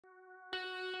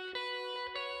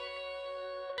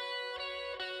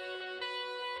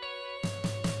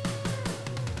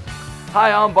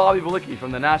Hi, I'm Bobby Balicki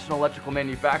from the National Electrical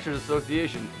Manufacturers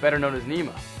Association, better known as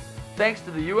NEMA. Thanks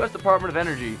to the U.S. Department of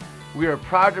Energy, we are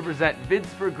proud to present Vids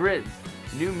for Grids,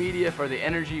 new media for the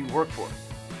energy workforce.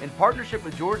 In partnership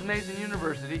with George Mason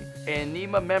University and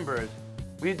NEMA members,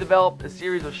 we've developed a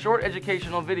series of short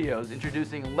educational videos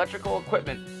introducing electrical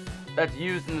equipment that's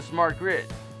used in the smart grid,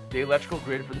 the electrical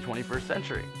grid for the 21st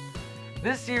century.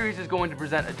 This series is going to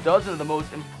present a dozen of the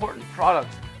most important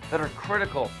products that are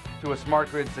critical to a smart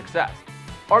grid success.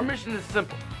 Our mission is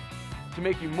simple: to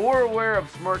make you more aware of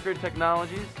smart grid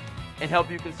technologies and help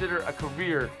you consider a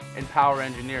career in power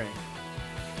engineering.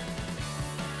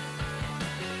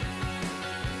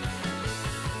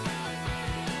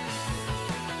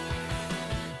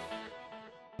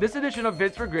 This edition of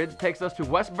Vids for Grids takes us to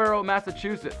Westborough,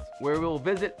 Massachusetts, where we will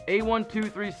visit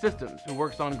A123 Systems, who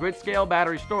works on grid-scale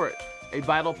battery storage, a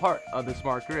vital part of the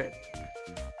smart grid.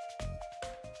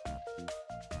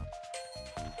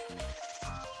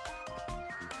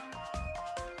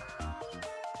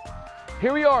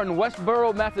 Here we are in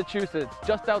Westborough, Massachusetts,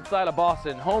 just outside of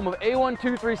Boston, home of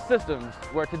A123 Systems,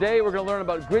 where today we're going to learn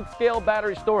about grid-scale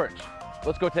battery storage.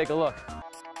 Let's go take a look.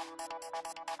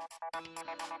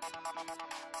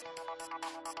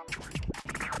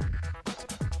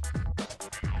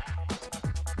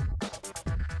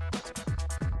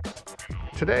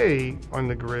 Today on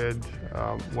the grid,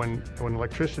 when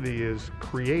electricity is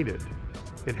created,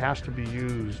 it has to be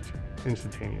used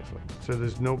instantaneously. So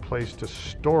there's no place to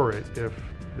store it if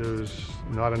there's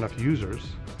not enough users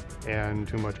and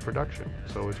too much production.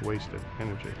 So it's wasted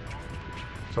energy.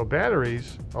 So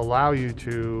batteries allow you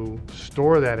to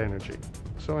store that energy.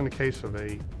 So in the case of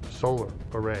a solar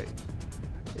array,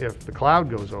 if the cloud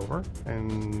goes over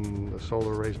and the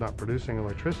solar array is not producing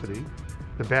electricity,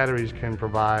 the batteries can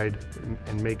provide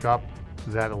and make up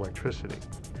that electricity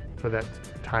for that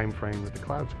time frame that the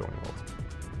cloud's going over.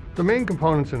 The main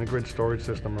components in the grid storage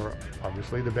system are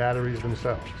obviously the batteries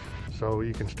themselves. So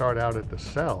you can start out at the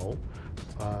cell,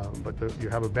 but you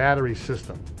have a battery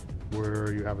system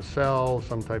where you have a cell,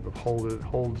 some type of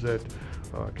holds it,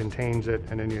 contains it,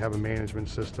 and then you have a management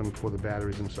system for the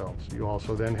batteries themselves. You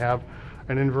also then have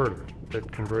an inverter that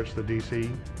converts the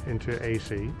DC into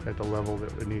AC at the level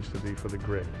that it needs to be for the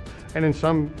grid. And in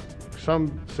some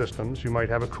systems, you might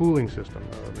have a cooling system,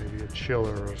 maybe a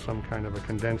chiller or some kind of a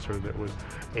condenser that would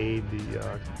aid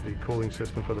the cooling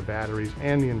system for the batteries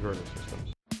and the inverter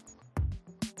systems.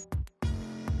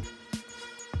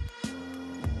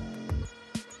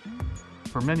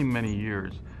 For many, many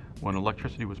years, when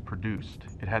electricity was produced,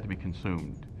 it had to be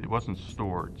consumed. It wasn't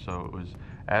stored, so it was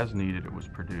as needed, it was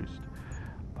produced.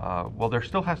 Well, there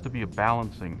still has to be a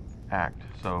balancing act.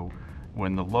 So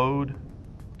when the load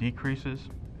decreases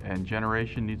and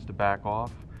generation needs to back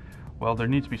off, well, there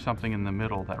needs to be something in the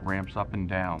middle that ramps up and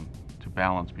down to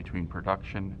balance between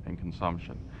production and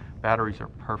consumption. Batteries are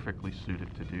perfectly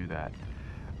suited to do that.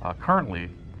 Currently,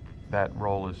 that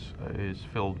role is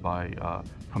filled by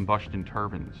combustion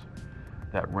turbines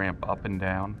that ramp up and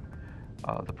down.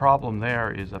 The problem there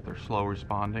is that they're slow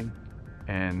responding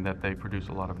and that they produce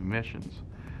a lot of emissions.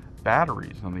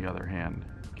 Batteries, on the other hand,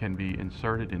 can be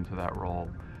inserted into that role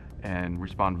and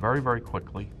respond very, very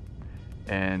quickly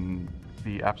and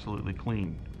be absolutely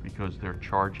clean because they're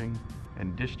charging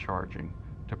and discharging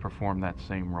to perform that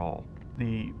same role.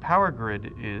 The power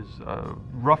grid is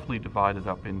roughly divided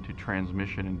up into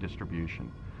transmission and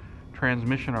distribution.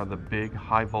 Transmission are the big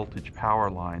high voltage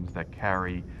power lines that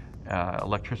carry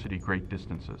electricity great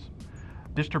distances.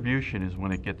 Distribution is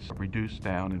when it gets reduced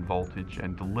down in voltage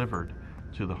and delivered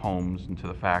to the homes and to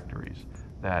the factories,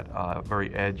 that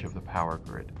very edge of the power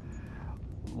grid.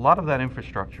 A lot of that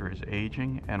infrastructure is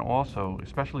aging, and also,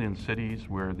 especially in cities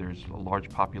where there's a large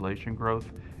population growth,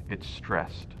 it's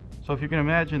stressed. So if you can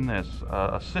imagine this,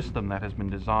 a system that has been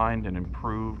designed and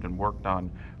improved and worked on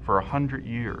for 100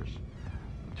 years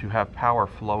to have power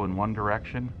flow in one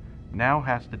direction, now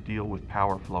has to deal with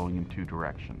power flowing in two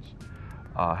directions.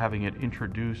 Having it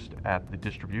introduced at the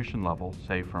distribution level,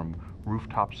 say from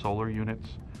rooftop solar units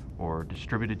or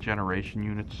distributed generation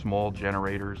units, small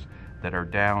generators that are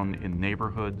down in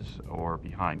neighborhoods or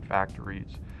behind factories.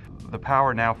 The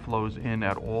power now flows in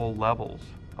at all levels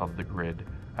of the grid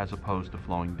as opposed to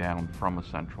flowing down from a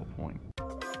central point.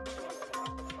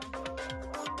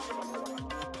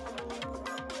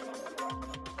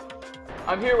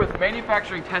 I'm here with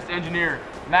manufacturing test engineer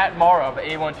Matt Mara of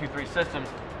A123 Systems,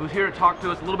 who's here to talk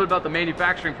to us a little bit about the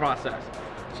manufacturing process.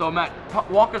 So Matt,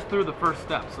 walk us through the first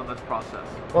steps of this process.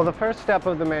 Well, the first step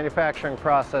of the manufacturing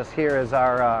process here is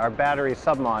our battery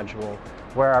submodule,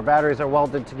 where our batteries are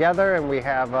welded together and we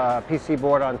have a PC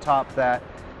board on top that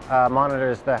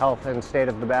monitors the health and state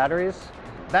of the batteries.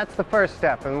 That's the first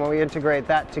step, and when we integrate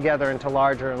that together into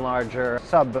larger and larger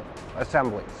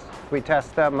sub-assemblies. We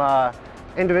test them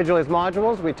individually as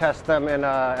modules, we test them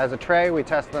as a tray, we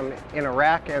test them in a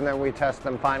rack, and then we test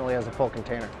them finally as a full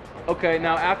container. Okay,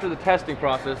 now after the testing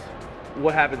process,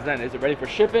 what happens then? Is it ready for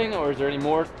shipping, or is there any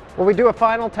more? Well, we do a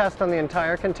final test on the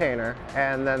entire container,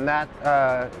 and then that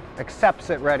accepts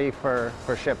it ready for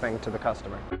shipping to the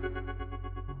customer.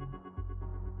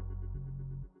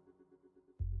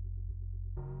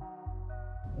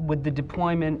 With the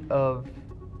deployment of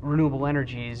renewable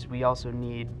energies, we also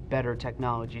need better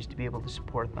technologies to be able to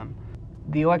support them.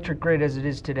 The electric grid as it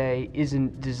is today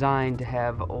isn't designed to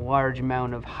have a large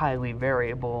amount of highly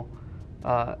variable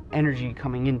energy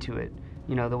coming into it.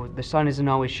 You know, the sun isn't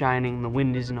always shining, the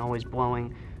wind isn't always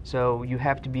blowing, so you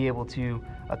have to be able to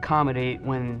accommodate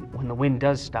when the wind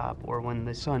does stop or when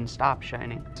the sun stops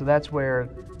shining. So that's where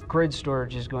grid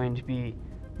storage is going to be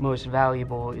most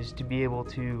valuable, is to be able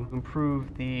to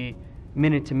improve the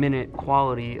minute-to-minute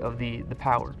quality of the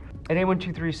power. At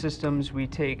A123 Systems, we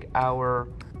take our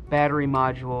battery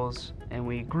modules and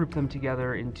we group them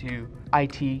together into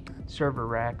IT server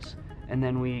racks, and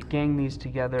then we gang these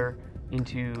together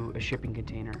into a shipping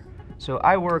container. So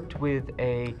I worked with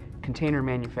a container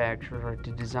manufacturer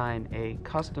to design a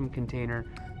custom container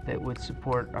that would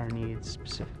support our needs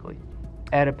specifically.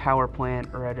 At a power plant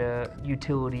or at a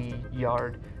utility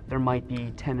yard, there might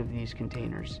be 10 of these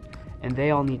containers, and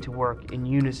they all need to work in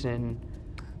unison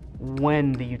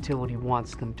when the utility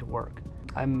wants them to work.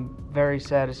 I'm very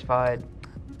satisfied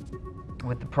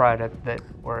with the product that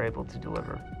we're able to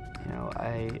deliver. You know,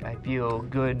 I feel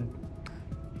good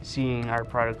seeing our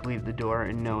product leave the door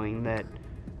and knowing that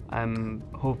I'm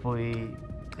hopefully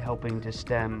helping to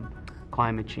stem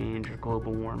climate change or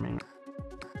global warming.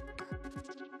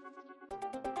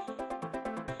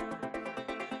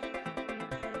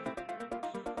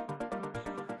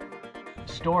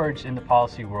 Storage in the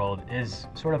policy world is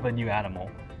sort of a new animal.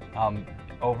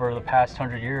 Over the past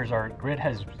 100 years, our grid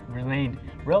has remained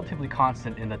relatively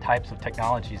constant in the types of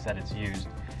technologies that it's used.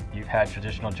 You've had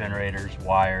traditional generators,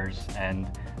 wires, and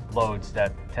loads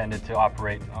that tended to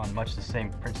operate on much the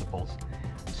same principles.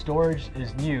 Storage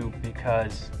is new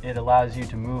because it allows you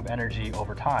to move energy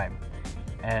over time,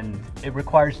 and it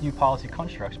requires new policy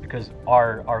constructs because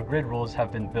our grid rules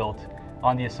have been built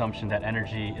on the assumption that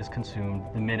energy is consumed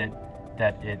the minute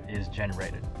that it is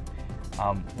generated.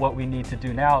 What we need to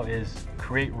do now is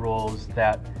create rules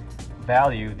that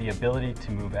value the ability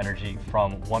to move energy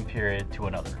from one period to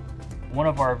another. One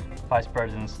of our vice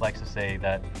presidents likes to say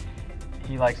that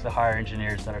he likes to hire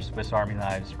engineers that are Swiss Army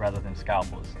knives rather than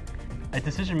scalpels. A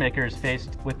decision maker is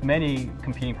faced with many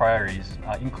competing priorities,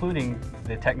 including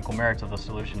the technical merits of the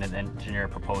solution an engineer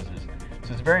proposes.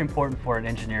 So it's very important for an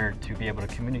engineer to be able to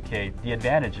communicate the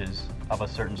advantages of a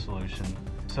certain solution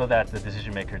so that the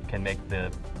decision maker can make the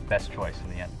best choice in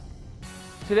the end.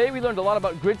 Today we learned a lot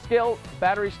about grid-scale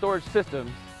battery storage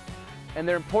systems and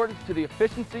their importance to the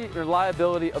efficiency and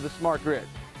reliability of the smart grid.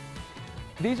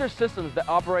 These are systems that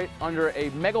operate under a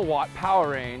megawatt power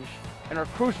range and are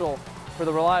crucial for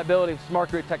the reliability of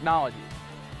smart grid technology.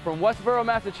 From Westborough,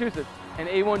 Massachusetts and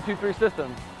A123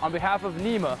 Systems, on behalf of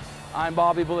NEMA, I'm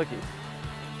Bobby Balicki.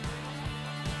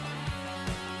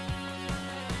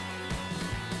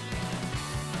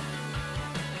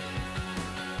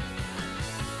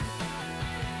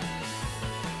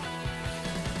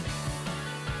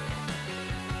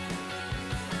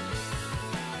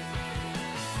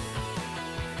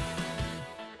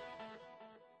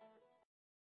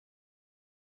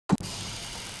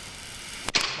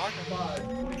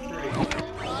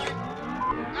 A123.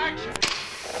 Action!